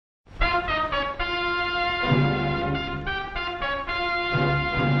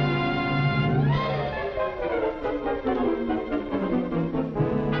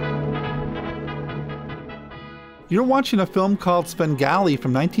You're watching a film called Svengali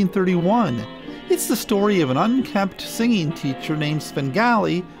from 1931. It's the story of an unkempt singing teacher named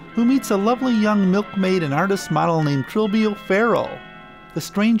Svengali who meets a lovely young milkmaid and artist model named Trilby O'Farrell. The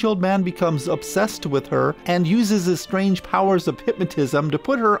strange old man becomes obsessed with her and uses his strange powers of hypnotism to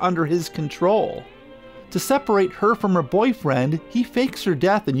put her under his control. To separate her from her boyfriend, he fakes her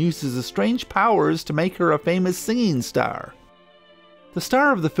death and uses his strange powers to make her a famous singing star. The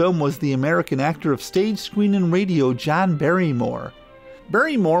star of the film was the American actor of stage, screen, and radio John Barrymore.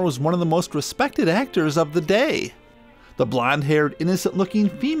 Barrymore was one of the most respected actors of the day. The blonde-haired, innocent-looking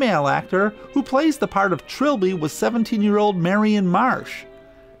female actor who plays the part of Trilby was 17-year-old Marian Marsh.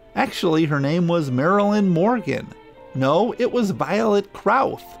 Actually, her name was Marilyn Morgan. No, it was Violet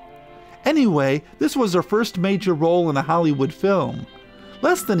Krauth. Anyway, this was her first major role in a Hollywood film.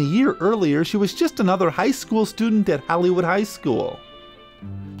 Less than a year earlier, she was just another high school student at Hollywood High School.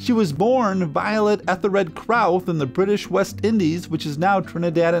 She was born Violet Ethelred Krauth in the British West Indies, which is now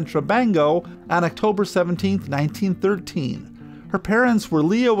Trinidad and Tobago, on October 17, 1913. Her parents were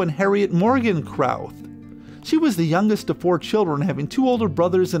Leo and Harriet Morgan Krauth. She was the youngest of 4 children, having 2 older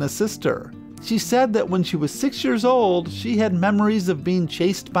brothers and a sister. She said that when she was 6 years old, she had memories of being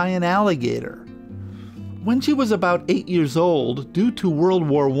chased by an alligator. When she was about 8 years old, due to World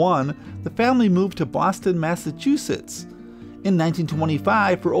War I, the family moved to Boston, Massachusetts. In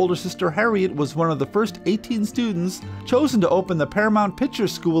 1925, her older sister Harriet was one of the first 18 students chosen to open the Paramount Picture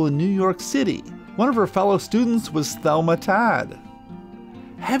School in New York City. One of her fellow students was Thelma Todd.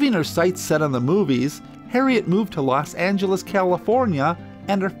 Having her sights set on the movies, Harriet moved to Los Angeles, California,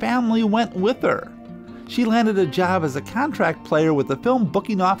 and her family went with her. She landed a job as a contract player with the Film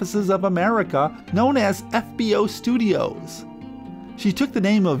Booking Offices of America, known as FBO Studios. She took the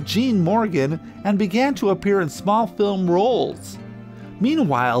name of Jean Morgan and began to appear in small film roles.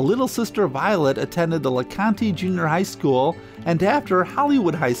 Meanwhile, little sister Violet attended the LeConte Junior High School and after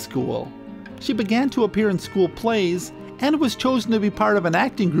Hollywood High School. She began to appear in school plays and was chosen to be part of an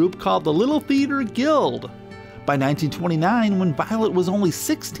acting group called the Little Theater Guild. By 1929, when Violet was only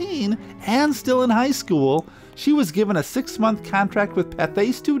 16 and still in high school, she was given a 6-month contract with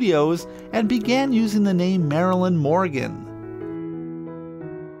Pathé Studios and began using the name Marilyn Morgan.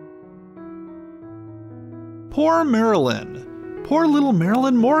 Poor Marilyn. Poor little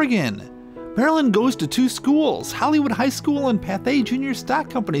Marilyn Morgan. Marilyn goes to 2 schools, Hollywood High School and Pathé Junior Stock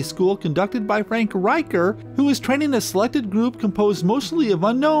Company School, conducted by Frank Riker, who is training a selected group composed mostly of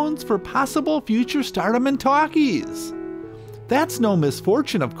unknowns for possible future stardom in talkies. That's no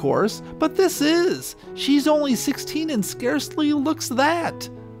misfortune, of course, but this is. She's only 16 and scarcely looks that.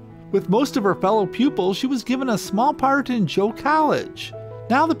 With most of her fellow pupils, she was given a small part in Joe College.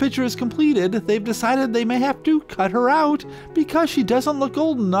 Now the picture is completed, they've decided they may have to cut her out because she doesn't look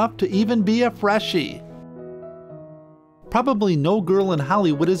old enough to even be a freshie. Probably no girl in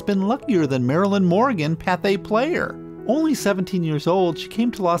Hollywood has been luckier than Marilyn Morgan, Pathé player. Only 17 years old, she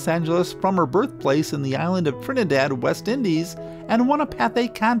came to Los Angeles from her birthplace in the island of Trinidad, West Indies, and won a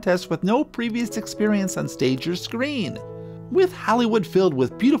Pathé contest with no previous experience on stage or screen. With Hollywood filled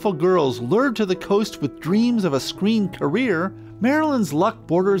with beautiful girls lured to the coast with dreams of a screen career, Marilyn's luck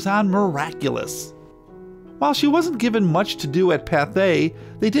borders on miraculous. While she wasn't given much to do at Pathé,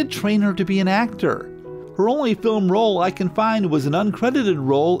 they did train her to be an actor. Her only film role I can find was an uncredited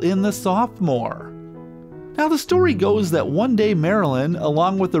role in The Sophomore. Now the story goes that one day Marilyn,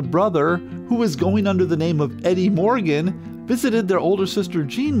 along with her brother, who was going under the name of Eddie Morgan, visited their older sister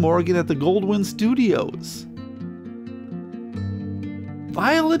Jean Morgan at the Goldwyn Studios.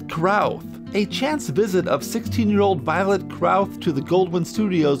 Violet Krauth. A chance visit of 16-year-old Violet Krauth to the Goldwyn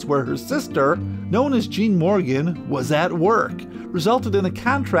Studios where her sister, known as Jean Morgan, was at work, resulted in a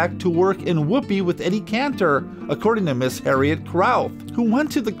contract to work in Whoopi with Eddie Cantor, according to Miss Harriet Krauth, who went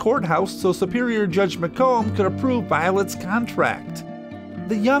to the courthouse so Superior Judge McComb could approve Violet's contract.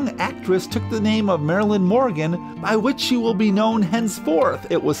 The young actress took the name of Marilyn Morgan, by which she will be known henceforth,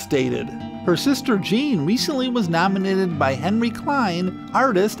 it was stated. Her sister Jean recently was nominated by Henry Klein,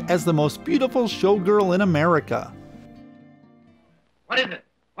 artist, as the most beautiful showgirl in America. What is it?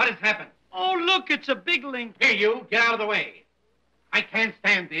 What has happened? Oh, look, it's a big link. Here, you, get out of the way. I can't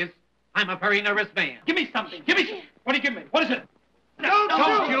stand this. I'm a very nervous man. Give me something. Give me. What do you give me? What is it?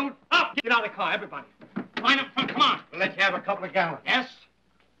 Don't shoot. Up. Get out of the car, everybody. Line up front. Come on. We'll let you have a couple of gallons. Yes?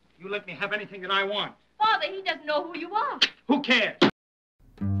 You let me have anything that I want. Father, he doesn't know who you are. Who cares?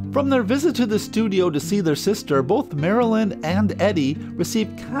 From their visit to the studio to see their sister, both Marilyn and Eddie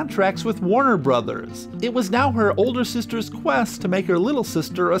received contracts with Warner Brothers. It was now her older sister's quest to make her little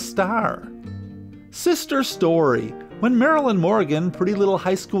sister a star. Sister story. When Marilyn Morgan, pretty little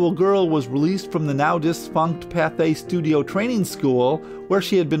high school girl, was released from the now defunct Pathé Studio Training School, where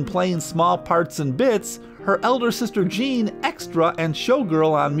she had been playing small parts and bits, her elder sister Jean, extra and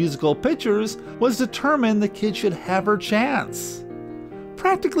showgirl on musical pictures, was determined the kid should have her chance.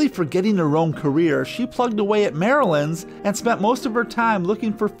 Practically forgetting her own career, she plugged away at Marilyn's and spent most of her time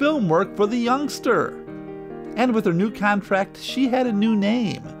looking for film work for the youngster. And with her new contract, she had a new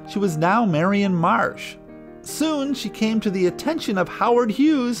name. She was now Marian Marsh. Soon, she came to the attention of Howard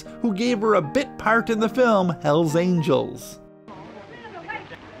Hughes, who gave her a bit part in the film Hell's Angels.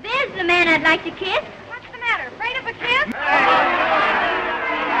 There's the man I'd like to kiss. What's the matter? Afraid of a kiss?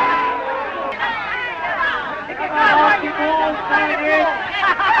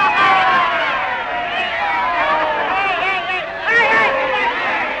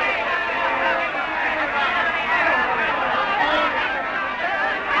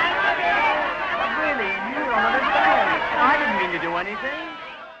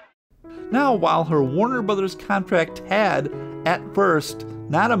 Now, while her Warner Brothers contract had, at first,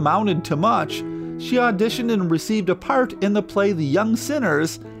 not amounted to much, she auditioned and received a part in the play The Young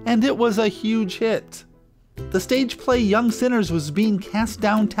Sinners, and it was a huge hit. The stage play Young Sinners was being cast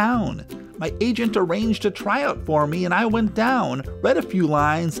downtown. My agent arranged a tryout for me, and I went down, read a few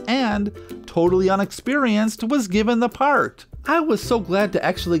lines, and, totally unexperienced, was given the part. I was so glad to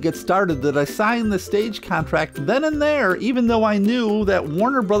actually get started that I signed the stage contract then and there, even though I knew that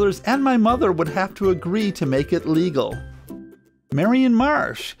Warner Brothers and my mother would have to agree to make it legal. Marian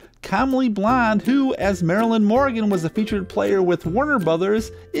Marsh, comely blonde who, as Marilyn Morgan was a featured player with Warner Brothers,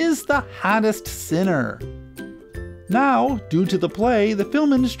 is the hottest sinner. Now, due to the play, the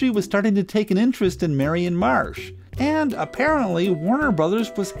film industry was starting to take an interest in Marian Marsh, and apparently Warner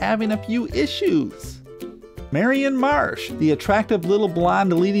Brothers was having a few issues. Marian Marsh, the attractive little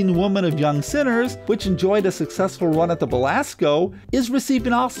blonde leading woman of Young Sinners, which enjoyed a successful run at the Belasco, is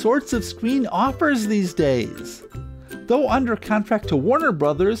receiving all sorts of screen offers these days. Though under contract to Warner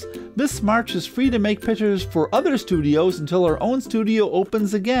Brothers, Miss Marsh is free to make pictures for other studios until her own studio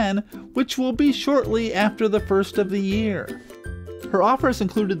opens again, which will be shortly after the first of the year. Her offers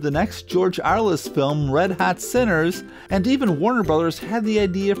included the next George Arliss film, Red Hot Sinners, and even Warner Brothers had the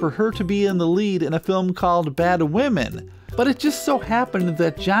idea for her to be in the lead in a film called Bad Women, but it just so happened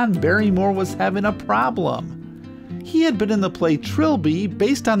that John Barrymore was having a problem. He had been in the play Trilby,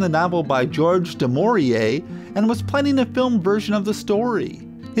 based on the novel by George du Maurier, and was planning a film version of the story.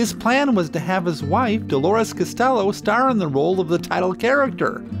 His plan was to have his wife, Dolores Costello, star in the role of the title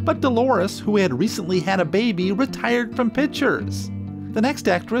character, but Dolores, who had recently had a baby, retired from pictures. The next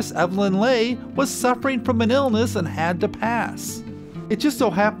actress, Evelyn Leigh, was suffering from an illness and had to pass. It just so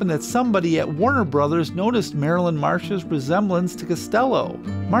happened that somebody at Warner Brothers noticed Marilyn Marsh's resemblance to Costello.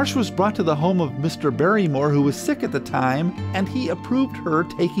 Marsh was brought to the home of Mr. Barrymore, who was sick at the time, and he approved her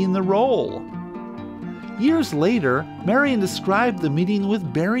taking the role. Years later, Marian described the meeting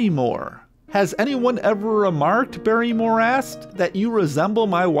with Barrymore. "Has anyone ever remarked," Barrymore asked, "that you resemble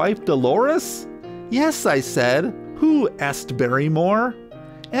my wife Dolores?" "Yes," I said. "Who?" asked Barrymore.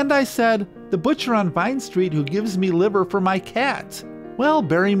 And I said, "The butcher on Vine Street who gives me liver for my cat." Well,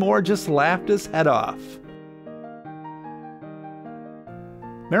 Barrymore just laughed his head off.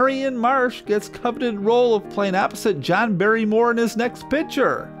 Marian Marsh gets coveted role of playing opposite John Barrymore in his next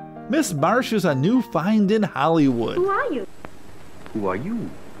picture. Miss Marsh is a new find in Hollywood. Who are you? Who are you?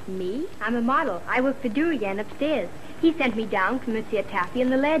 Me? I'm a model. I work for Durian upstairs. He sent me down for Monsieur Taffy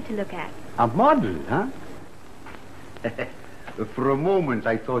and the lad to look at. A model, huh? For a moment,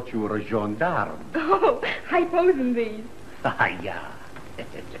 I thought you were a gendarme. Oh, I pose in these. Ah, yeah.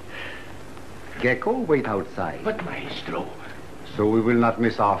 Gecko, wait outside. But, Maestro... So we will not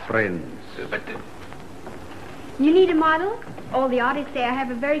miss our friends. But... You need a model? All the artists say I have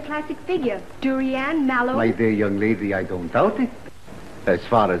a very classic figure. Durian, Mallow... My dear young lady, I don't doubt it. As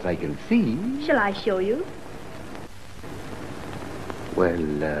far as I can see... Shall I show you?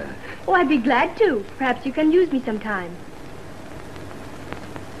 Well, Oh, I'd be glad to. Perhaps you can use me sometime.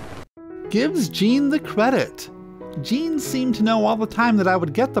 Gives Jean the credit. Jean seemed to know all the time that I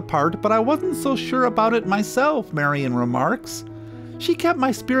would get the part, but I wasn't so sure about it myself, Marian remarks. She kept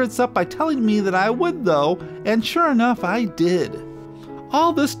my spirits up by telling me that I would though, and sure enough I did.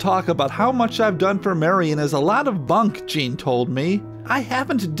 All this talk about how much I've done for Marian is a lot of bunk, Jean told me. I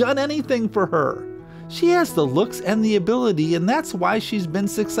haven't done anything for her. She has the looks and the ability, and that's why she's been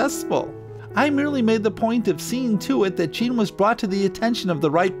successful. I merely made the point of seeing to it that Jean was brought to the attention of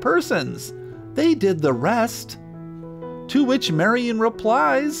the right persons. They did the rest. To which Marian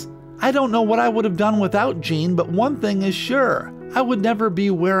replies, I don't know what I would have done without Jean, but one thing is sure, I would never be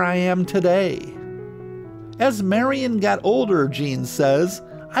where I am today. As Marian got older, Jean says,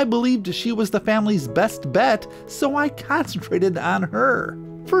 I believed she was the family's best bet, so I concentrated on her.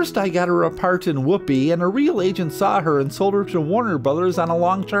 First I got her a part in Whoopi, and a real agent saw her and sold her to Warner Brothers on a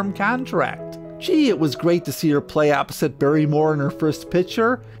long-term contract. Gee, it was great to see her play opposite Barrymore in her first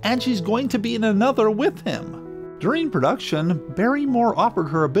picture, and she's going to be in another with him. During production, Barrymore offered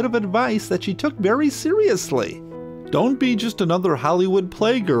her a bit of advice that she took very seriously. Don't be just another Hollywood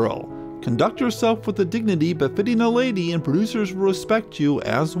playgirl. Conduct yourself with the dignity befitting a lady, and producers will respect you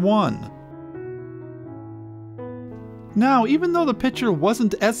as one. Now, even though the picture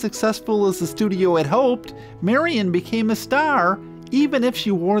wasn't as successful as the studio had hoped, Marian became a star, even if she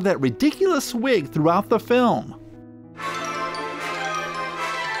wore that ridiculous wig throughout the film.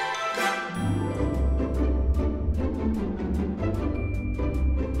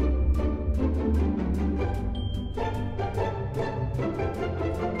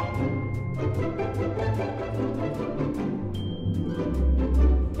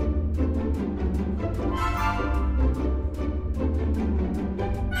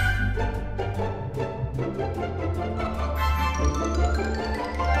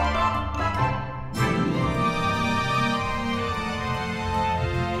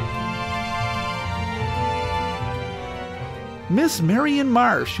 Miss Marian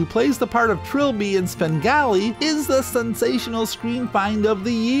Marsh, who plays the part of Trilby in Svengali, is the sensational screen find of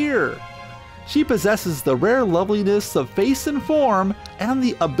the year. She possesses the rare loveliness of face and form, and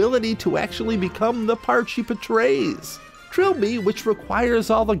the ability to actually become the part she portrays. Trilby, which requires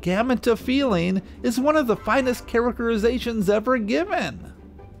all the gamut of feeling, is one of the finest characterizations ever given.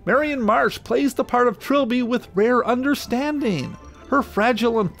 Marian Marsh plays the part of Trilby with rare understanding. Her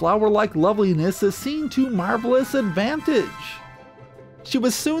fragile and flower-like loveliness is seen to marvelous advantage. She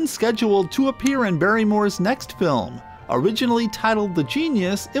was soon scheduled to appear in Barrymore's next film. Originally titled The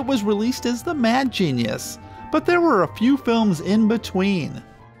Genius, it was released as The Mad Genius, but there were a few films in between.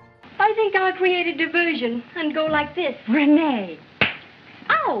 I think I'll create a diversion and go like this. Renee!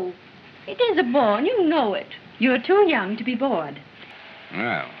 Ow! It is a bore, and you know it. You're too young to be bored.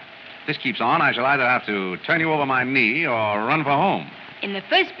 Well, if this keeps on, I shall either have to turn you over my knee or run for home. In the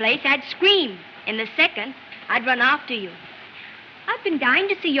first place, I'd scream. In the second, I'd run after you. I've been dying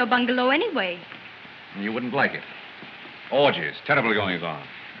to see your bungalow anyway. You wouldn't like it. Orgies, terrible goings on.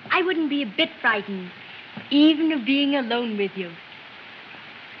 I wouldn't be a bit frightened, even of being alone with you.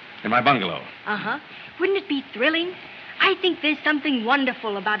 In my bungalow? Uh-huh. Wouldn't it be thrilling? I think there's something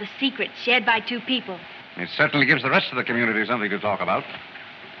wonderful about a secret shared by two people. It certainly gives the rest of the community something to talk about.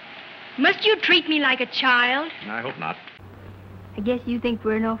 Must you treat me like a child? I hope not. I guess you think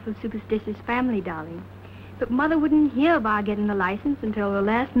we're an awful superstitious family, darling. But Mother wouldn't hear of our getting the license until the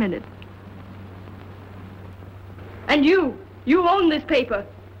last minute. And you own this paper.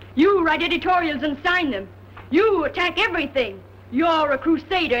 You write editorials and sign them. You attack everything. You're a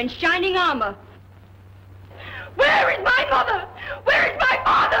crusader in shining armor. Where is my mother? Where is my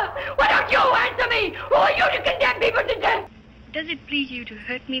father? Why don't you answer me? Who are you to condemn people to death? Does it please you to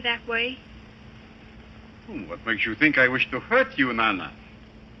hurt me that way? What makes you think I wish to hurt you, Nana?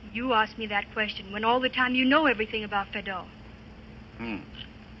 You asked me that question when all the time you know everything about Fedor.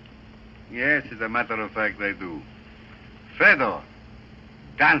 Yes, as a matter of fact, I do. Fedor,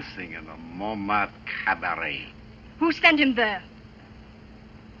 dancing in a Montmartre cabaret. Who sent him there?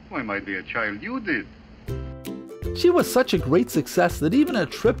 Why, my dear child, you did. She was such a great success that even a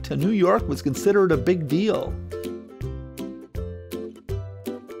trip to New York was considered a big deal.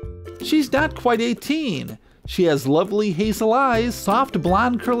 She's not quite 18. She has lovely hazel eyes, soft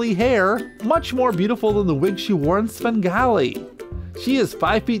blonde curly hair, much more beautiful than the wig she wore in Svengali. She is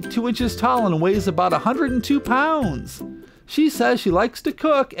 5 feet 2 inches tall and weighs about 102 pounds. She says she likes to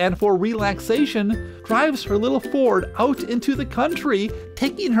cook and for relaxation drives her little Ford out into the country,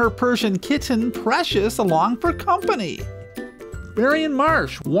 taking her Persian kitten Precious along for company. Marian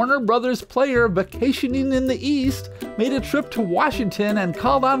Marsh, Warner Brothers player vacationing in the East, made a trip to Washington and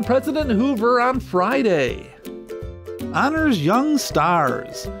called on President Hoover on Friday. Honors Young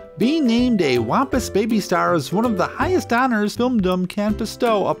Stars. Being named a Wampus Baby Star is one of the highest honors filmdom can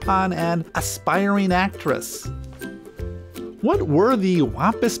bestow upon an aspiring actress. What were the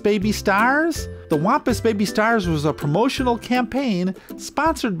Wampus Baby Stars? The Wampus Baby Stars was a promotional campaign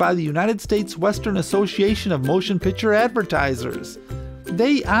sponsored by the United States Western Association of Motion Picture Advertisers.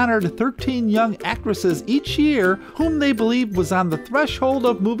 They honored 13 young actresses each year whom they believed was on the threshold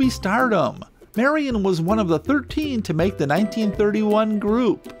of movie stardom. Marian was one of the 13 to make the 1931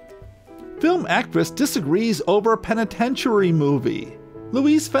 group. Film actress disagrees over penitentiary movie.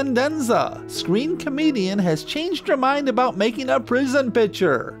 Louise Fendenza, screen comedian, has changed her mind about making a prison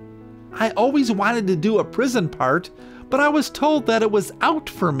picture. I always wanted to do a prison part, but I was told that it was out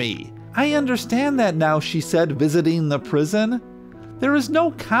for me. I understand that now, she said, visiting the prison. There is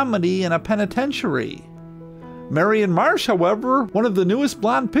no comedy in a penitentiary. Marian Marsh, however, one of the newest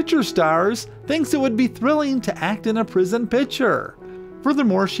blonde picture stars, thinks it would be thrilling to act in a prison picture.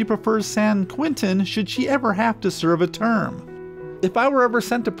 Furthermore, she prefers San Quentin should she ever have to serve a term. If I were ever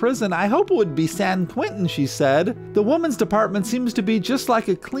sent to prison, I hope it would be San Quentin, she said. The women's department seems to be just like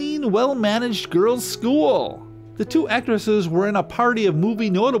a clean, well-managed girls' school. The two actresses were in a party of movie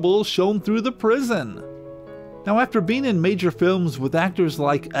notables shown through the prison. Now, after being in major films with actors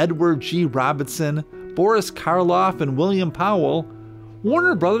like Edward G. Robinson, Boris Karloff, and William Powell,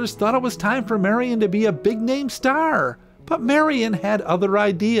 Warner Brothers thought it was time for Marian to be a big-name star, but Marian had other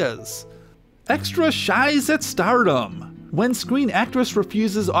ideas. Extra shies at stardom. When Screen Actress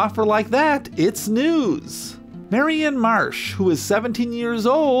refuses offer like that, it's news. Marian Marsh, who is 17 years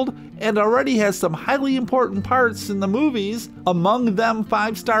old and already has some highly important parts in the movies, among them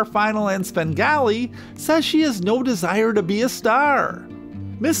 5-Star Final and Svengali, says she has no desire to be a star.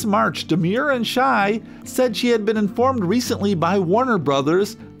 Miss March, demure and shy, said she had been informed recently by Warner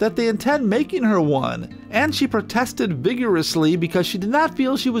Brothers that they intend making her one, and she protested vigorously because she did not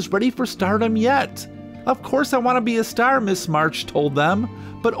feel she was ready for stardom yet. Of course I want to be a star, Miss March told them,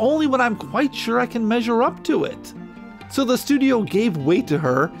 but only when I'm quite sure I can measure up to it. So the studio gave way to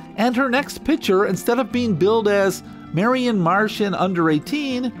her, and her next picture, instead of being billed as Marian Marsh in Under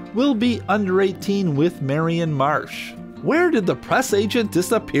 18, will be Under 18 with Marian Marsh. Where did the press agent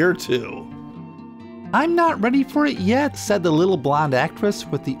disappear to? I'm not ready for it yet, said the little blonde actress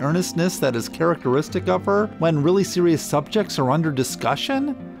with the earnestness that is characteristic of her when really serious subjects are under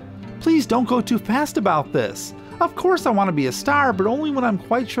discussion. Please don't go too fast about this. Of course I want to be a star, but only when I'm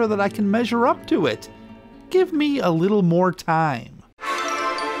quite sure that I can measure up to it. Give me a little more time.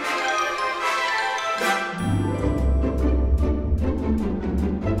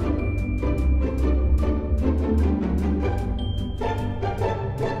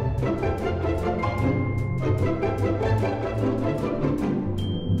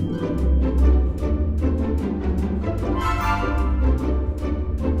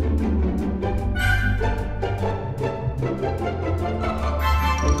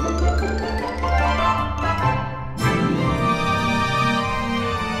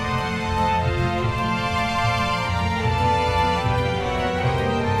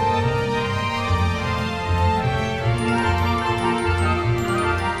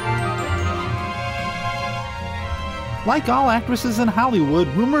 Like all actresses in Hollywood,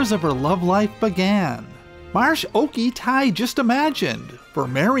 rumors of her love life began. Marsh Okie Ty just imagined, for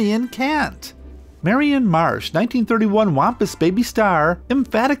Marian can't. Marian Marsh, 1931 Wampus baby star,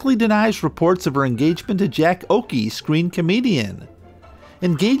 emphatically denies reports of her engagement to Jack Okie, screen comedian.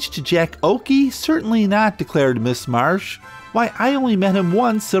 Engaged to Jack Okie? Certainly not, declared Miss Marsh. Why, I only met him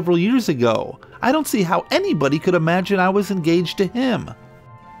once several years ago. I don't see how anybody could imagine I was engaged to him.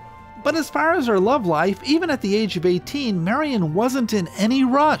 But as far as her love life, even at the age of 18, Marian wasn't in any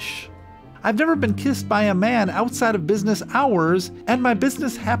rush. I've never been kissed by a man outside of business hours, and my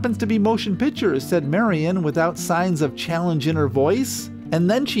business happens to be motion pictures, said Marian without signs of challenge in her voice. And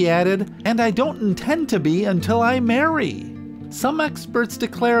then she added, and I don't intend to be until I marry. Some experts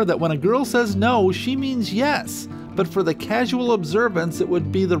declare that when a girl says no, she means yes, but for the casual observance, it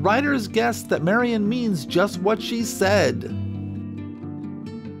would be the writer's guess that Marian means just what she said.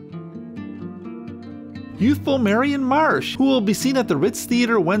 Youthful Marian Marsh, who will be seen at the Ritz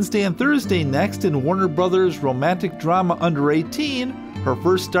Theater Wednesday and Thursday next in Warner Brothers' romantic drama Under 18, her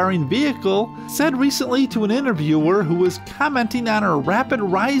first starring vehicle, said recently to an interviewer who was commenting on her rapid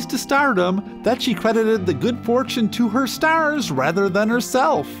rise to stardom that she credited the good fortune to her stars rather than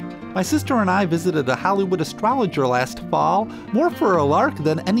herself. My sister and I visited a Hollywood astrologer last fall, more for a lark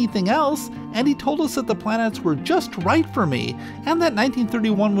than anything else, and he told us that the planets were just right for me, and that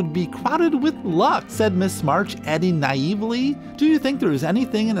 1931 would be crowded with luck, said Miss March, adding naively, do you think there's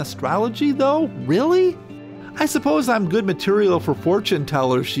anything in astrology, though? Really? I suppose I'm good material for fortune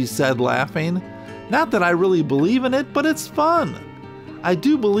tellers, she said, laughing. Not that I really believe in it, but it's fun. I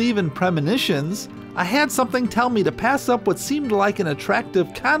do believe in premonitions. I had something tell me to pass up what seemed like an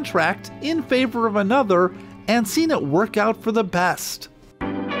attractive contract in favor of another, and seen it work out for the best.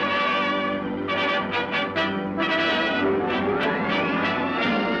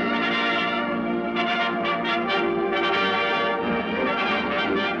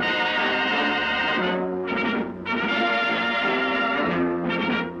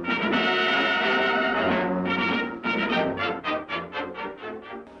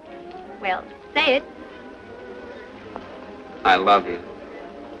 Well, say it. I love you.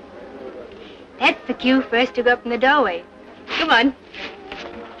 That's the cue for us to go up in the doorway. Come on.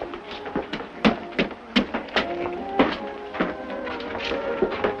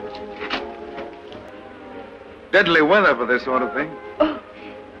 Deadly weather for this sort of thing.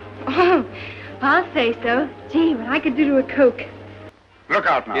 Oh, I'll say so. Gee, what I could do to a Coke. Look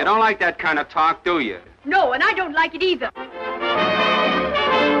out now. You don't like that kind of talk, do you? No, and I don't like it either.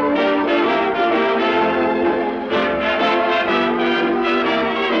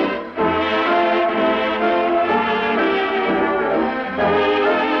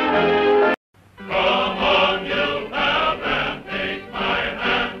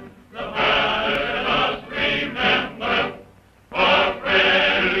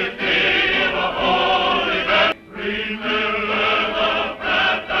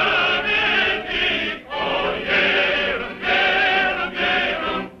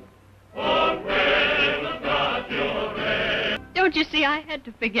 Don't you see, I had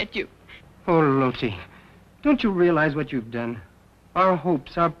to forget you. Oh, Lottie, don't you realize what you've done? Our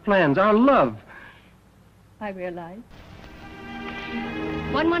hopes, our plans, our love. I realize.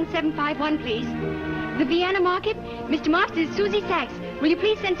 11751, please. The Vienna Market? Mr. Marks, this is Susie Sachs. Will you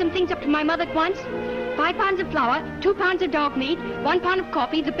please send some things up to my mother at once? 5 pounds of flour, 2 pounds of dog meat, 1 pound of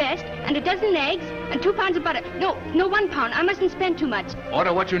coffee, the best, and a dozen eggs, and 2 pounds of butter. No, 1 pound. I mustn't spend too much.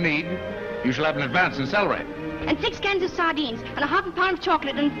 Order what you need. You shall have an advance in celery. And 6 cans of sardines, and a half a pound of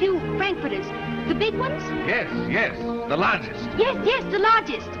chocolate, and a few frankfurters. The big ones? Yes, the largest. Yes, the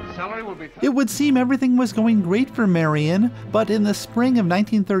largest. Celery will be... It would seem everything was going great for Marian, but in the spring of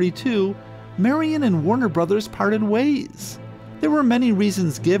 1932, Marian and Warner Brothers parted ways. There were many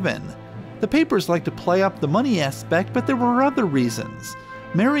reasons given. The papers liked to play up the money aspect, but there were other reasons.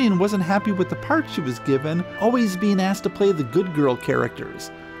 Marian wasn't happy with the part she was given, always being asked to play the good girl characters.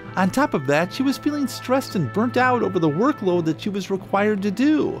 On top of that, she was feeling stressed and burnt out over the workload that she was required to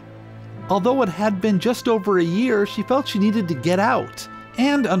do. Although it had been just over a year, she felt she needed to get out.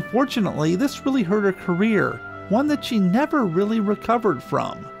 And unfortunately, this really hurt her career, one that she never really recovered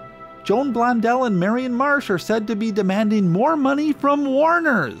from. Joan Blondell and Marian Marsh are said to be demanding more money from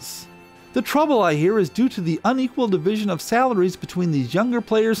Warner's. The trouble, I hear, is due to the unequal division of salaries between these younger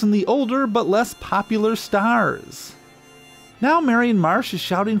players and the older but less popular stars. Now Marian Marsh is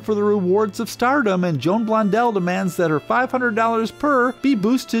shouting for the rewards of stardom, and Joan Blondell demands that her $500 per be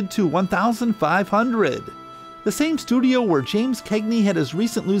boosted to $1,500. The same studio where James Cagney had his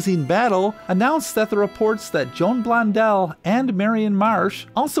recent losing battle announced that the reports that Joan Blondell and Marian Marsh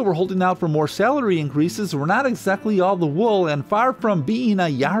also were holding out for more salary increases were not exactly all the wool and far from being a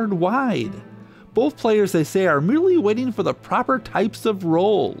yard wide. Both players, they say, are merely waiting for the proper types of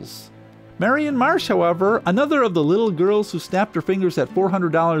roles. Marian Marsh, however, another of the little girls who snapped her fingers at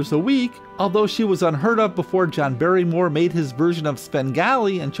 $400 a week, although she was unheard of before John Barrymore made his version of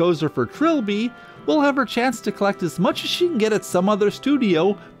Svengali and chose her for Trilby, will have her chance to collect as much as she can get at some other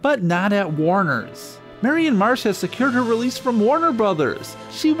studio, but not at Warner's. Marian Marsh has secured her release from Warner Brothers.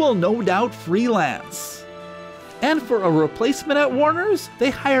 She will no doubt freelance. And for a replacement at Warner's,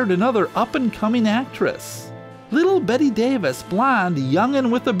 they hired another up-and-coming actress. Little Betty Davis, blonde, young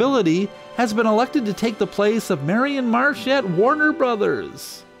and with ability, has been elected to take the place of Marian Marsh at Warner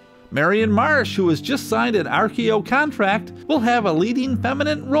Brothers. Marian Marsh, who has just signed an RKO contract, will have a leading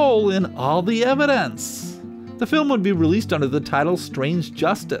feminine role in All the Evidence. The film would be released under the title Strange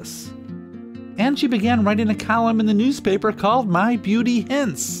Justice. And she began writing a column in the newspaper called My Beauty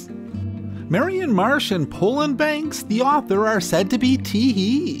Hints. Marian Marsh and Poland Banks, the author, are said to be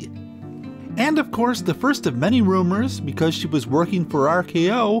tee-hee. And of course, the first of many rumors, because she was working for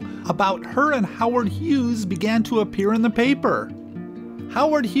RKO, about her and Howard Hughes began to appear in the paper.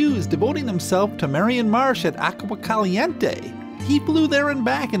 Howard Hughes devoting himself to Marian Marsh at Agua Caliente. He flew there and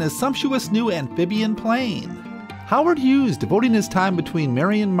back in his sumptuous new amphibian plane. Howard Hughes devoting his time between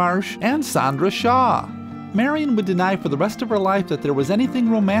Marian Marsh and Sandra Shaw. Marian would deny for the rest of her life that there was anything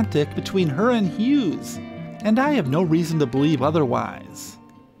romantic between her and Hughes, and I have no reason to believe otherwise.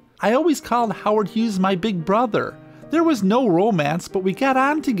 I always called Howard Hughes my big brother. There was no romance, but we got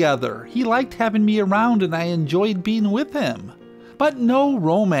on together. He liked having me around and I enjoyed being with him. But no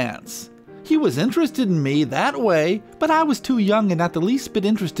romance. He was interested in me that way, but I was too young and not the least bit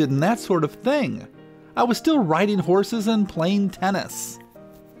interested in that sort of thing. I was still riding horses and playing tennis.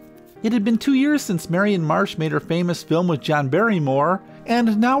 It had been 2 years since Marian Marsh made her famous film with John Barrymore,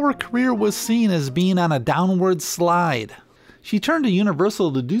 and now her career was seen as being on a downward slide. She turned to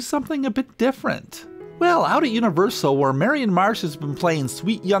Universal to do something a bit different. Well, out at Universal, where Marian Marsh has been playing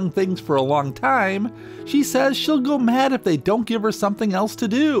sweet young things for a long time, she says she'll go mad if they don't give her something else to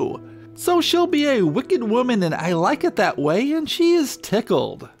do. So she'll be a wicked woman, and I like it that way, and she is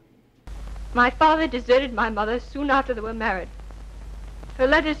tickled. My father deserted my mother soon after they were married. Her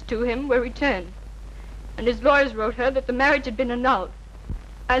letters to him were returned, and his lawyers wrote her that the marriage had been annulled.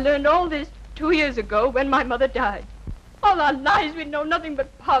 I learned all this 2 years ago when my mother died. All our lives we'd known nothing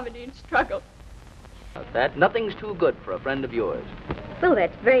but poverty and struggle. That nothing's too good for a friend of yours. Well,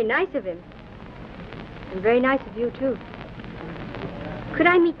 that's very nice of him. And very nice of you, too. Could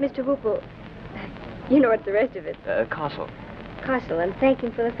I meet Mr. Hoople? You know what's the rest of it. Castle. Castle, and thank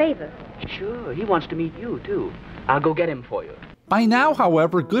him for the favor. Sure, he wants to meet you, too. I'll go get him for you. By now,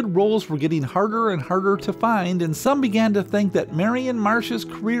 however, good roles were getting harder and harder to find, and some began to think that Marian Marsh's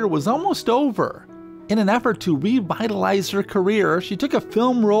career was almost over. In an effort to revitalize her career, she took a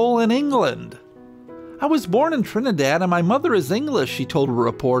film role in England. I was born in Trinidad and my mother is English, she told a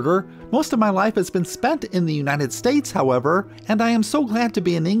reporter. Most of my life has been spent in the United States, however, and I am so glad to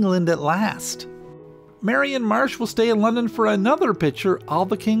be in England at last. Marian Marsh will stay in London for another picture, All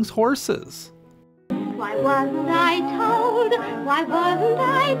the King's Horses. Why wasn't I told? Why wasn't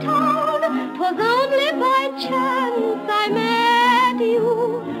I told? 'Twas only by chance I met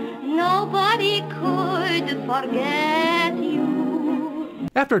you. Nobody could forget you.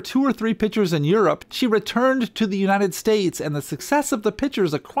 After 2 or 3 pictures in Europe, she returned to the United States, and the success of the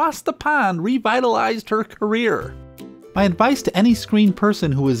pictures across the pond revitalized her career. My advice to any screen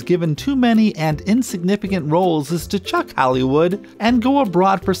person who is given too many and insignificant roles is to chuck Hollywood and go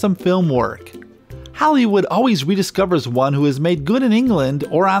abroad for some film work. Hollywood always rediscovers one who is made good in England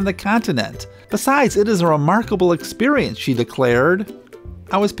or on the continent. Besides, it is a remarkable experience, she declared.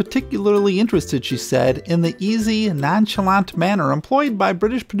 I was particularly interested, she said, in the easy, nonchalant manner employed by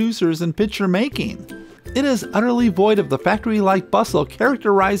British producers in picture making. It is utterly void of the factory-like bustle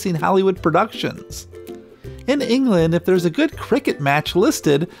characterizing Hollywood productions. In England, if there's a good cricket match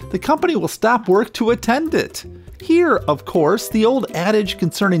listed, the company will stop work to attend it. Here, of course, the old adage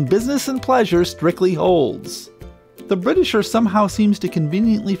concerning business and pleasure strictly holds. The Britisher somehow seems to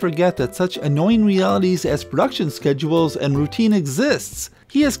conveniently forget that such annoying realities as production schedules and routine exists.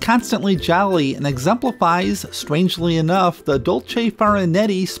 He is constantly jolly and exemplifies, strangely enough, the dolce far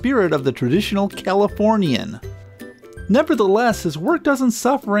niente spirit of the traditional Californian. Nevertheless, his work doesn't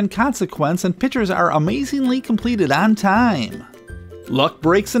suffer in consequence and pictures are amazingly completed on time. Luck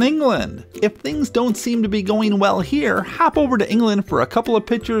breaks in England. If things don't seem to be going well here, hop over to England for a couple of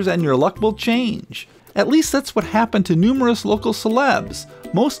pictures and your luck will change. At least that's what happened to numerous local celebs,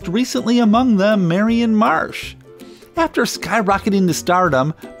 most recently among them Marian Marsh. After skyrocketing to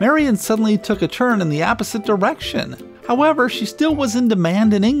stardom, Marian suddenly took a turn in the opposite direction. However, she still was in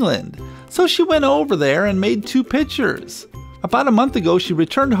demand in England, so she went over there and made 2 pictures. About a month ago, she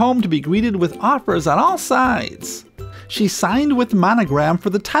returned home to be greeted with offers on all sides. She signed with Monogram for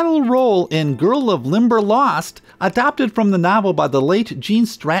the title role in Girl of Limber Lost, adapted from the novel by the late Gene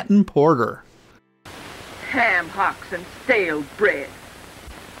Stratton Porter. Ham hocks and stale bread.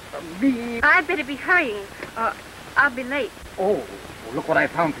 Me. I'd better be hurrying, or I'll be late. Oh, look what I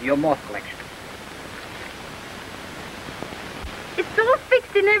found for your moth collection. It's all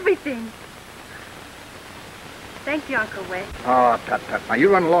fixed and everything. Thank you, Uncle Wes. Oh, tut, tut. Now,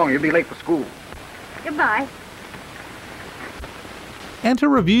 you run along. You'll be late for school. Goodbye. And her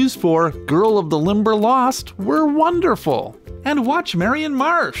reviews for Girl of the Limber Lost were wonderful. And watch Marian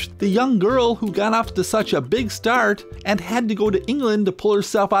Marsh, the young girl who got off to such a big start and had to go to England to pull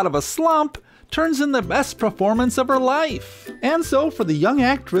herself out of a slump, turns in the best performance of her life. And so for the young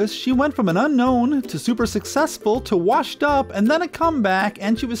actress, she went from an unknown to super successful to washed up and then a comeback,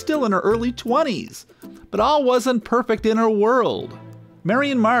 and she was still in her early 20s. But all wasn't perfect in her world.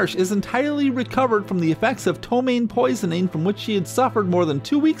 Marian Marsh is entirely recovered from the effects of ptomaine poisoning from which she had suffered more than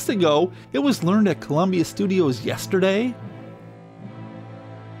 2 weeks ago. It was learned at Columbia Studios yesterday.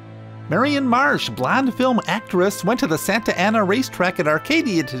 Marian Marsh, blonde film actress, went to the Santa Ana racetrack at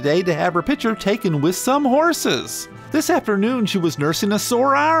Arcadia today to have her picture taken with some horses. This afternoon she was nursing a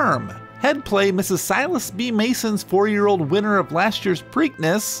sore arm. Head play Mrs. Silas B. Mason's 4-year-old winner of last year's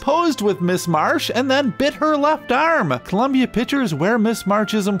Preakness posed with Miss Marsh and then bit her left arm. Columbia Pictures, where Miss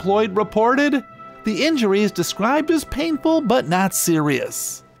Marsh is employed, reported. The injury is described as painful but not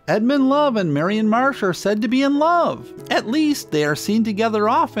serious. Edmund Love and Marian Marsh are said to be in love. At least, they are seen together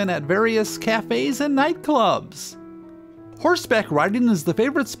often at various cafes and nightclubs. Horseback riding is the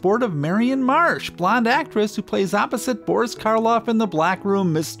favorite sport of Marian Marsh, blonde actress who plays opposite Boris Karloff in The Black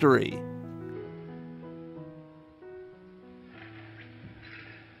Room Mystery.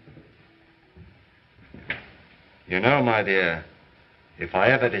 You know, my dear, if I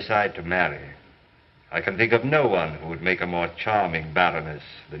ever decide to marry, I can think of no one who would make a more charming baroness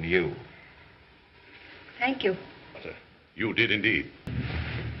than you. Thank you. You did indeed.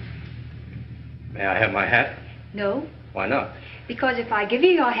 May I have my hat? No, Why not? because if I give you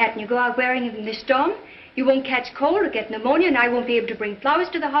your hat and you go out wearing it in this storm, you won't catch cold or get pneumonia, and I won't be able to bring flowers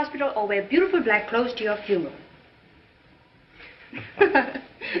to the hospital or wear beautiful black clothes to your funeral.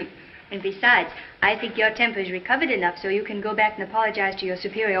 And besides, I think your temper is recovered enough so you can go back and apologize to your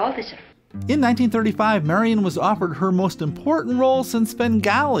superior officer. In 1935, Marian was offered her most important role since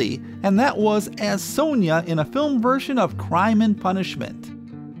Svengali, and that was as Sonia in a film version of Crime and Punishment.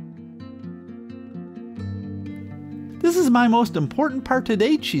 "This is my most important part to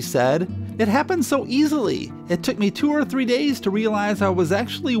date," she said. "It happened so easily. It took me 2 or 3 days to realize I was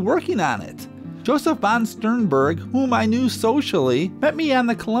actually working on it. Joseph von Sternberg, whom I knew socially, met me on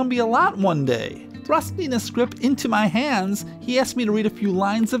the Columbia lot one day. Thrusting a script into my hands, he asked me to read a few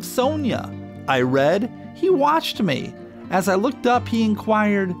lines of Sonia. I read. He watched me. As I looked up, he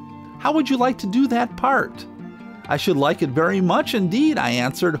inquired, 'How would you like to do that part?' 'I should like it very much indeed,' I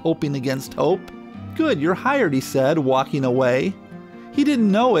answered, hoping against hope. 'Good, you're hired,' he said, walking away. He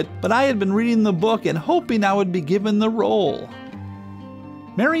didn't know it, but I had been reading the book and hoping I would be given the role."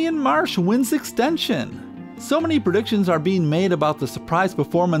 Marian Marsh wins extension. So many predictions are being made about the surprise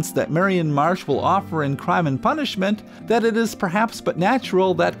performance that Marian Marsh will offer in Crime and Punishment that it is perhaps but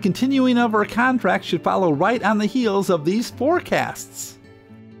natural that continuing of her contract should follow right on the heels of these forecasts.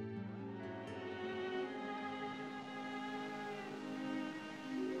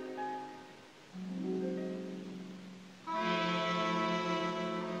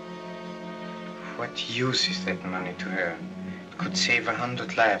 What use is that money to her? It could save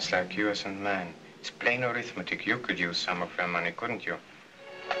 100 lives like yours and mine. It's plain arithmetic. You could use some of her money, couldn't you?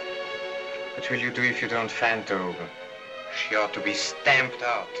 What will you do if you don't find Doga? She ought to be stamped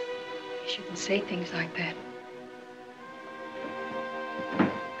out. You shouldn't say things like that.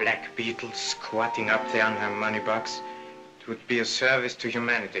 Black beetles squatting up there on her money box. It would be a service to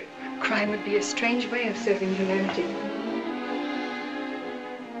humanity. Crime would be a strange way of serving humanity.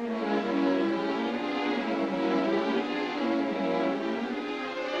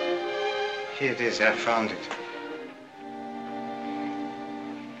 Here it is. I found it.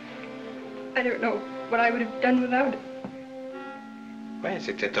 I don't know what I would have done without it. Why is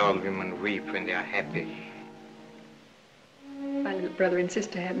it that all women weep when they are happy? My little brother and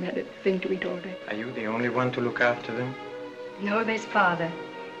sister haven't had a thing to eat all day. Are you the only one to look after them? No, there's Father.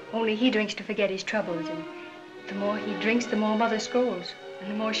 Only he drinks to forget his troubles, and the more he drinks, the more Mother scolds. And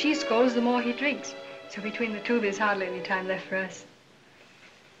the more she scolds, the more he drinks. So between the two, there's hardly any time left for us.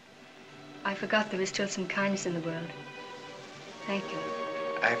 I forgot there was still some kindness in the world. Thank you.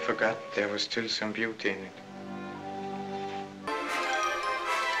 I forgot there was still some beauty in it.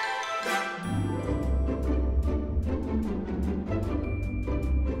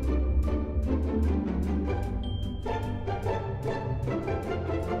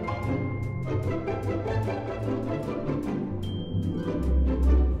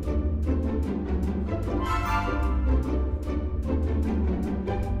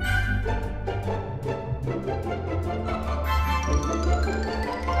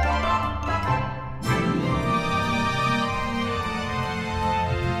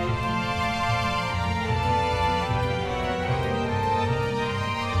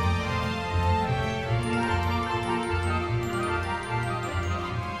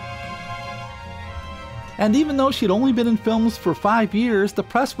 And even though she'd only been in films for 5 years, the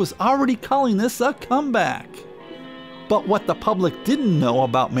press was already calling this a comeback. But what the public didn't know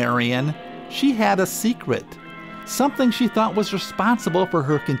about Marian, she had a secret. Something she thought was responsible for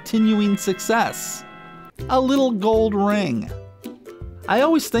her continuing success. A little gold ring. "I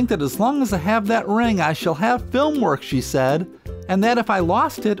always think that as long as I have that ring, I shall have film work," she said, "and that if I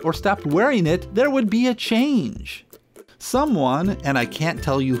lost it or stopped wearing it, there would be a change." Someone, and I can't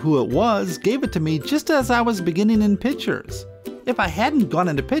tell you who it was, gave it to me just as I was beginning in pictures. If I hadn't gone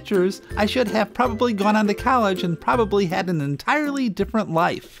into pictures, I should have probably gone on to college and probably had an entirely different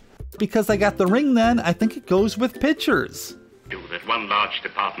life. Because I got the ring then, I think it goes with pictures. That one large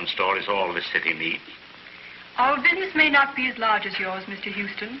department store is all this city needs. Our business may not be as large as yours, Mr.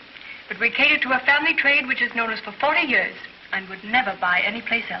 Houston, but we cater to a family trade which has known us for 40 years and would never buy any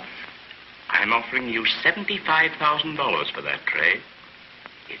place else. I'm offering you $75,000 for that trade.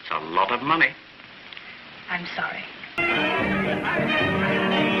 It's a lot of money. I'm sorry.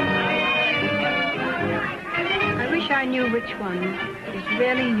 I wish I knew which one is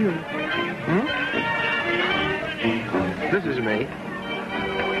really you. This is me.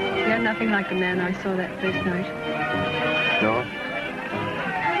 You're nothing like the man I saw that first night. No?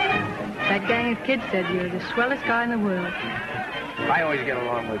 That gang of kids said you're the swellest guy in the world. I always get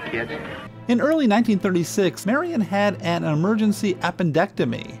along with kids. In early 1936, Marian had an emergency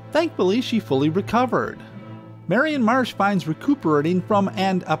appendectomy. Thankfully, she fully recovered. Marian Marsh finds recuperating from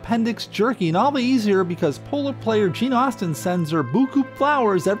an appendix jerking all the easier because polo player Gene Austin sends her buku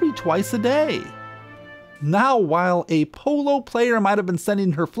flowers every twice a day. Now, while a polo player might have been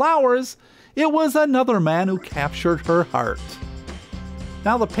sending her flowers, it was another man who captured her heart.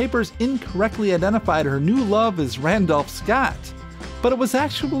 Now, the papers incorrectly identified her new love as Randolph Scott, but it was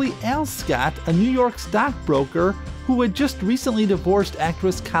actually Al Scott, a New York stockbroker who had just recently divorced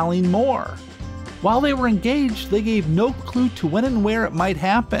actress Colleen Moore. While they were engaged, they gave no clue to when and where it might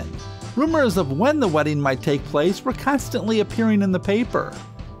happen. Rumors of when the wedding might take place were constantly appearing in the paper.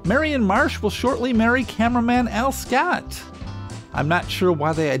 Marian Marsh will shortly marry cameraman Al Scott. I'm not sure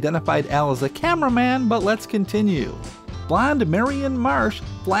why they identified Al as a cameraman, but let's continue. Blonde Marian Marsh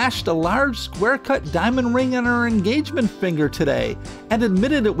flashed a large square-cut diamond ring on her engagement finger today and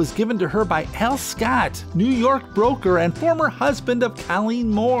admitted it was given to her by Al Scott, New York broker and former husband of Colleen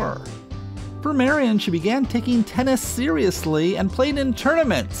Moore. For Marian, she began taking tennis seriously and played in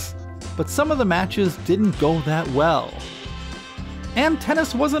tournaments, but some of the matches didn't go that well. And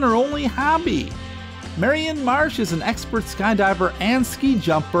tennis wasn't her only hobby. Marian Marsh is an expert skydiver and ski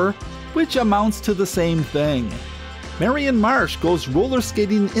jumper, which amounts to the same thing. Marian Marsh goes roller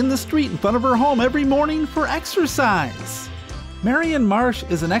skating in the street in front of her home every morning for exercise. Marian Marsh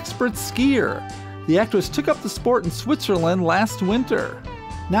is an expert skier. The actress took up the sport in Switzerland last winter.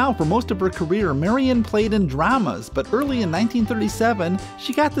 Now, for most of her career, Marian played in dramas, but early in 1937,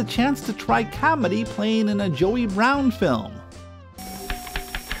 she got the chance to try comedy playing in a Joey Brown film.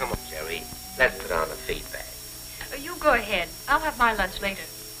 Come on, Jerry. Let's put on the feedback. You go ahead. I'll have my lunch later.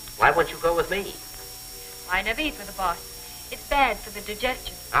 Why won't you go with me? I never eat with the boss. It's bad for the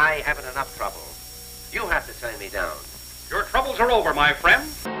digestion. I haven't enough trouble. You have to turn me down. Your troubles are over, my friend.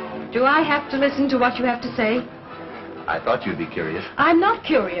 Do I have to listen to what you have to say? I thought you'd be curious. I'm not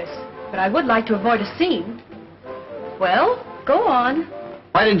curious, but I would like to avoid a scene. Well, go on.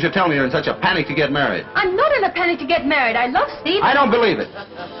 Why didn't you tell me you're in such a panic to get married? I'm not in a panic to get married. I love Steve. I don't believe it.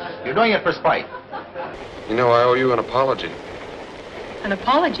 You're doing it for spite. You know, I owe you an apology. An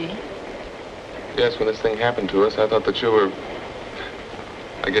apology? Yes, when this thing happened to us, I thought that you were...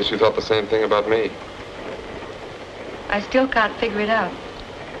 I guess you thought the same thing about me. I still can't figure it out.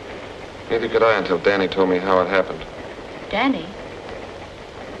 Neither could I until Danny told me how it happened. Danny?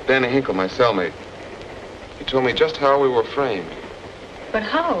 Danny Hinkle, my cellmate. He told me just how we were framed. But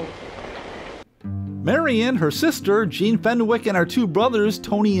how? Marian, her sister, Jean Fenwick, and our two brothers,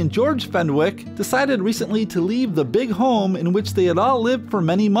 Tony and George Fenwick, decided recently to leave the big home in which they had all lived for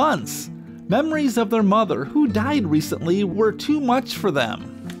many months. Memories of their mother, who died recently, were too much for them.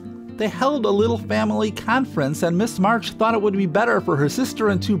 They held a little family conference, and Miss March thought it would be better for her sister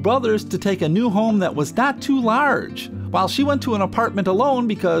and two brothers to take a new home that was not too large, while she went to an apartment alone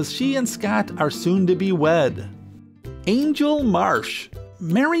because she and Scott are soon to be wed. Angel Marsh.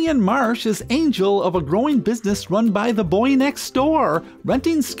 Marian Marsh is Angel of a growing business run by the boy next door,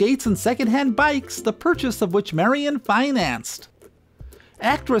 renting skates and secondhand bikes, the purchase of which Marian financed.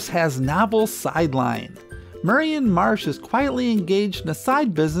 Actress has novel sideline. Marian Marsh is quietly engaged in a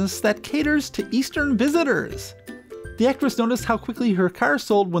side business that caters to Eastern visitors. The actress noticed how quickly her car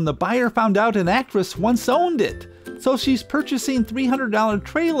sold when the buyer found out an actress once owned it, so she's purchasing $300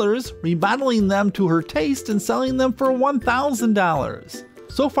 trailers, remodeling them to her taste, and selling them for $1,000.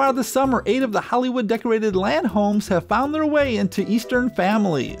 So far this summer, 8 of the Hollywood decorated land homes have found their way into Eastern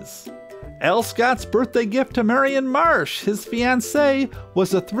families. Al Scott's birthday gift to Marian Marsh, his fiancée,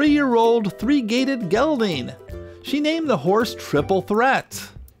 was a 3-year-old 3-gated gelding. She named the horse Triple Threat.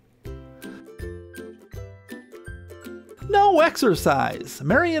 No exercise.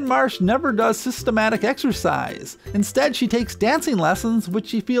 Marian Marsh never does systematic exercise. Instead, she takes dancing lessons, which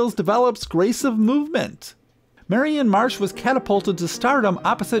she feels develops grace of movement. Marian Marsh was catapulted to stardom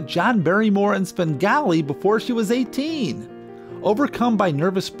opposite John Barrymore in Svengali before she was 18. Overcome by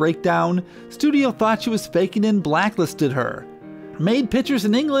nervous breakdown, studio thought she was faking and blacklisted her. Made pictures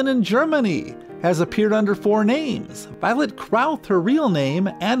in England and Germany. Has appeared under 4 names: Violet Krauth, her real name,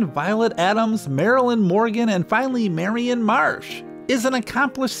 and Violet Adams, Marilyn Morgan, and finally Marian Marsh. Is an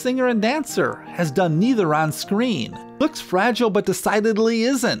accomplished singer and dancer. Has done neither on screen. Looks fragile but decidedly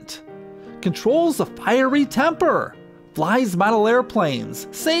isn't. Controls a fiery temper. Flies model airplanes.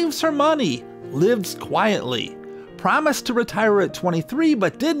 Saves her money. Lives quietly. Promised to retire at 23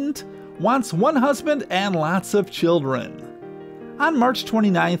 but didn't. Wants one husband and lots of children. On March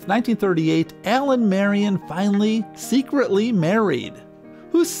 29, 1938, Al and Marian finally, secretly married.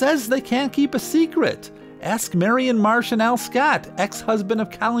 Who says they can't keep a secret? Ask Marian Marsh and Al Scott, ex-husband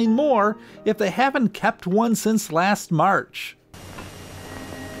of Colleen Moore, if they haven't kept one since last March.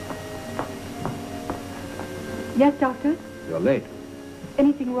 Yes, Doctor? You're late.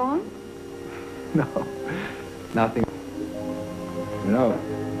 Anything wrong? No, nothing. You know,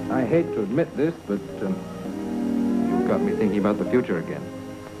 I hate to admit this, but you've got me thinking about the future again.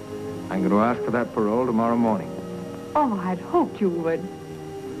 I'm going to ask for that parole tomorrow morning. Oh, I'd hoped you would.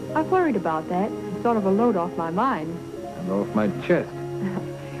 I worried about that. Sort of a load off my mind. And off my chest.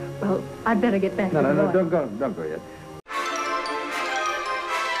 Well, I'd better get back to No, work. don't go yet.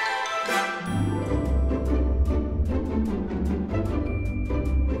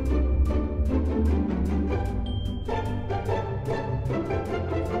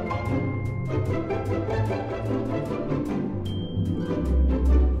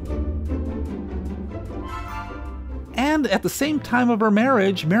 And at the same time of her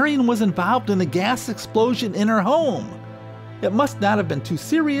marriage, Marian was involved in a gas explosion in her home. It must not have been too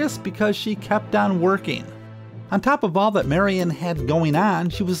serious because she kept on working. On top of all that Marian had going on,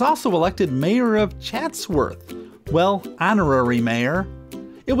 she was also elected mayor of Chatsworth. Well, honorary mayor.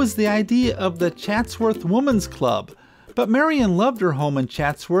 It was the idea of the Chatsworth Women's Club, but Marian loved her home in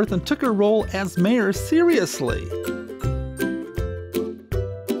Chatsworth and took her role as mayor seriously.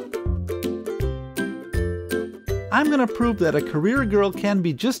 I'm going to prove that a career girl can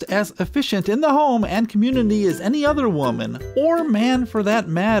be just as efficient in the home and community as any other woman, or man for that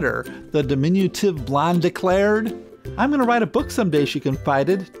matter, the diminutive blonde declared. I'm going to write a book someday, she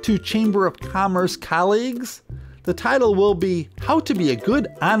confided to Chamber of Commerce colleagues. The title will be How to Be a Good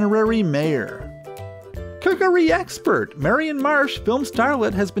Honorary Mayor. Cookery expert Marian Marsh, film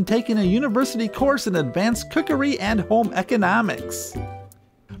starlet, has been taking a university course in advanced cookery and home economics.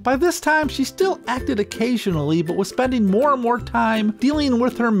 By this time, she still acted occasionally, but was spending more and more time dealing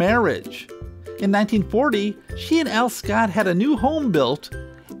with her marriage. In 1940, she and Al Scott had a new home built,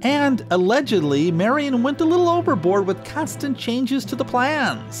 and allegedly, Marian went a little overboard with constant changes to the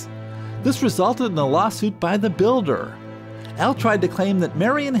plans. This resulted in a lawsuit by the builder. Al tried to claim that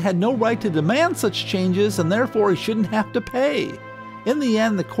Marian had no right to demand such changes and therefore he shouldn't have to pay. In the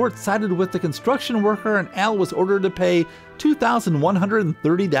end, the court sided with the construction worker and Al was ordered to pay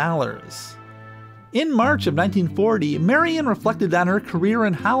 $2,130. In March of 1940, Marian reflected on her career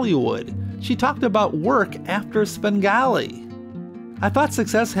in Hollywood. She talked about work after Svengali. I thought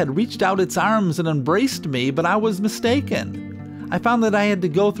success had reached out its arms and embraced me, but I was mistaken. I found that I had to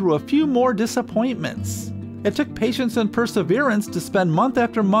go through a few more disappointments. It took patience and perseverance to spend month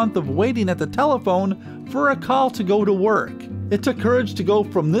after month of waiting at the telephone for a call to go to work. It took courage to go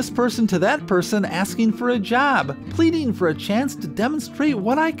from this person to that person asking for a job, pleading for a chance to demonstrate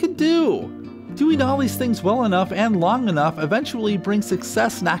what I could do. Doing all these things well enough and long enough eventually brings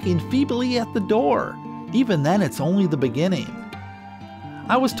success knocking feebly at the door. Even then, it's only the beginning.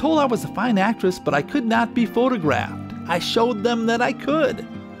 I was told I was a fine actress, but I could not be photographed. I showed them that I could.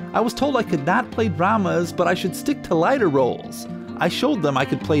 I was told I could not play dramas, but I should stick to lighter roles. I showed them I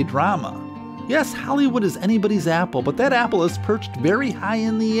could play drama. Yes, Hollywood is anybody's apple, but that apple is perched very high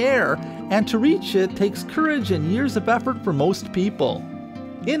in the air, and to reach it takes courage and years of effort for most people.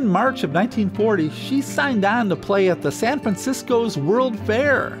 In March of 1940, she signed on to play at the San Francisco's World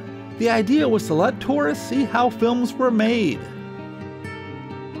Fair. The idea was to let tourists see how films were made.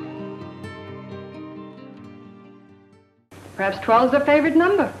 Perhaps 12's a favorite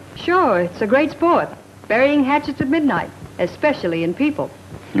number. Sure, it's a great sport. Burying hatchets at midnight, especially in people.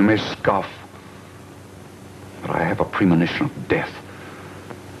 You may scoff, but I have a premonition of death.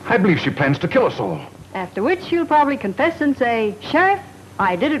 I believe she plans to kill us all. After which she'll probably confess and say, Sheriff,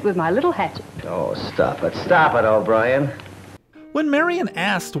 I did it with my little hatchet. Oh, stop it, O'Brien. When Marian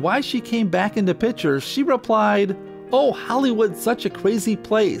asked why she came back into pictures, she replied, "Oh, Hollywood's such a crazy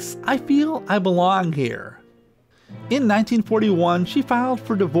place. I feel I belong here." In 1941, she filed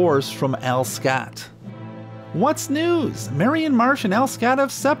for divorce from Al Scott. What's news? Marian Marsh and Al Scott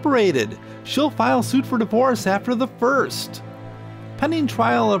have separated. She'll file suit for divorce after the 1st. Pending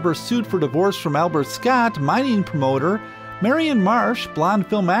trial of her suit for divorce from Albert Scott, mining promoter, Marian Marsh, blonde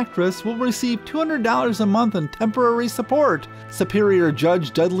film actress, will receive $200 a month in temporary support, Superior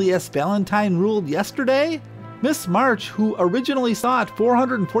Judge Dudley S. Valentine ruled yesterday. Miss Marsh, who originally sought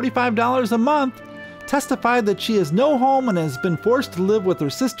 $445 a month, testified that she has no home and has been forced to live with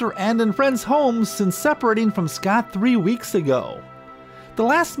her sister and in friends' homes since separating from Scott 3 weeks ago. "The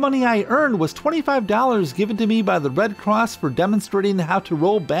last money I earned was $25 given to me by the Red Cross for demonstrating how to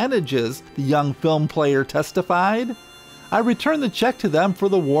roll bandages," the young film player testified. "I returned the check to them for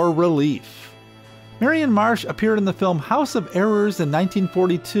the war relief." Marian Marsh appeared in the film House of Errors in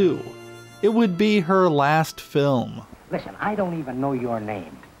 1942. It would be her last film. Listen, I don't even know your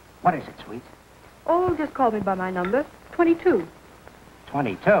name. What is it, sweet? Oh, just call me by my number. 22.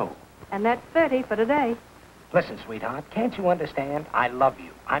 22. And that's 30 for today. Listen, sweetheart, can't you understand? I love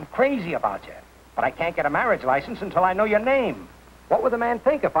you. I'm crazy about you. But I can't get a marriage license until I know your name. What would the man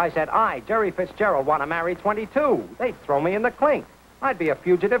think if I said, I, Jerry Fitzgerald, want to marry 22? They'd throw me in the clink. I'd be a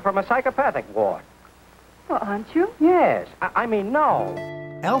fugitive from a psychopathic ward. Well, aren't you? Yes. I mean, no.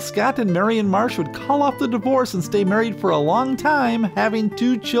 Al Scott and Marian Marsh would call off the divorce and stay married for a long time, having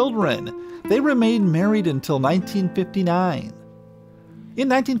 2 children. They remained married until 1959. In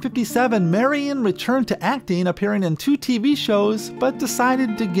 1957, Marian returned to acting, appearing in 2 TV shows, but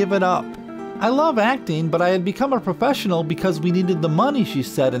decided to give it up. I love acting, but I had become a professional because we needed the money, she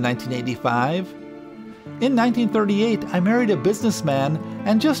said in 1985. In 1938, I married a businessman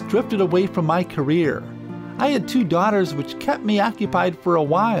and just drifted away from my career. I had 2 daughters which kept me occupied for a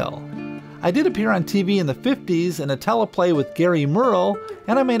while. I did appear on TV in the 50s in a teleplay with Gary Merle,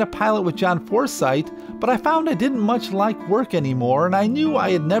 and I made a pilot with John Forsythe, but I found I didn't much like work anymore, and I knew I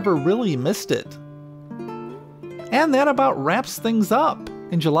had never really missed it. And that about wraps things up.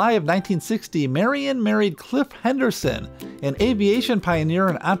 In July of 1960, Marian married Cliff Henderson, an aviation pioneer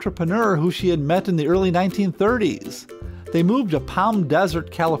and entrepreneur who she had met in the early 1930s. They moved to Palm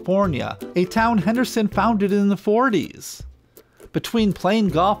Desert, California, a town Henderson founded in the 40s. Between playing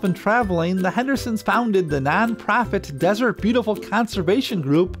golf and traveling, the Hendersons founded the non-profit Desert Beautiful Conservation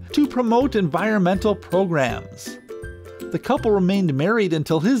Group to promote environmental programs. The couple remained married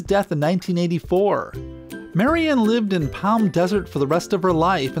until his death in 1984. Marian lived in Palm Desert for the rest of her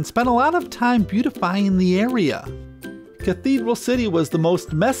life and spent a lot of time beautifying the area. Cathedral City was the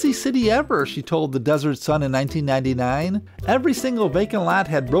most messy city ever, she told the Desert Sun in 1999. Every single vacant lot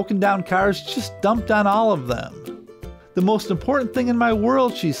had broken down cars just dumped on all of them. The most important thing in my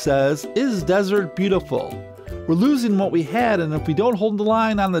world, she says, is desert beautiful. We're losing what we had, and if we don't hold the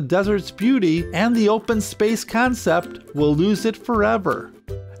line on the desert's beauty and the open space concept, we'll lose it forever.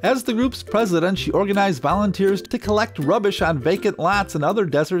 As the group's president, she organized volunteers to collect rubbish on vacant lots and other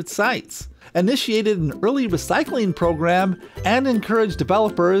desert sites, initiated an early recycling program, and encouraged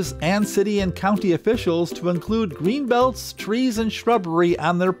developers and city and county officials to include greenbelts, trees, and shrubbery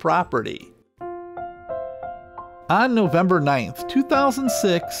on their property. On November 9th,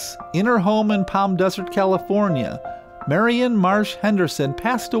 2006, in her home in Palm Desert, California, Marian Marsh Henderson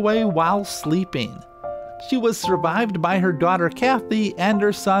passed away while sleeping. She was survived by her daughter Kathy and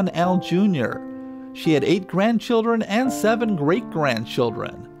her son Al Jr. She had 8 grandchildren and 7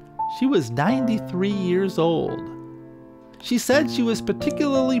 great-grandchildren. She was 93 years old. She said she was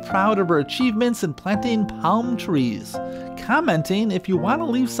particularly proud of her achievements in planting palm trees, commenting, "If you want to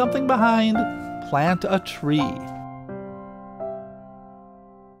leave something behind, plant a tree."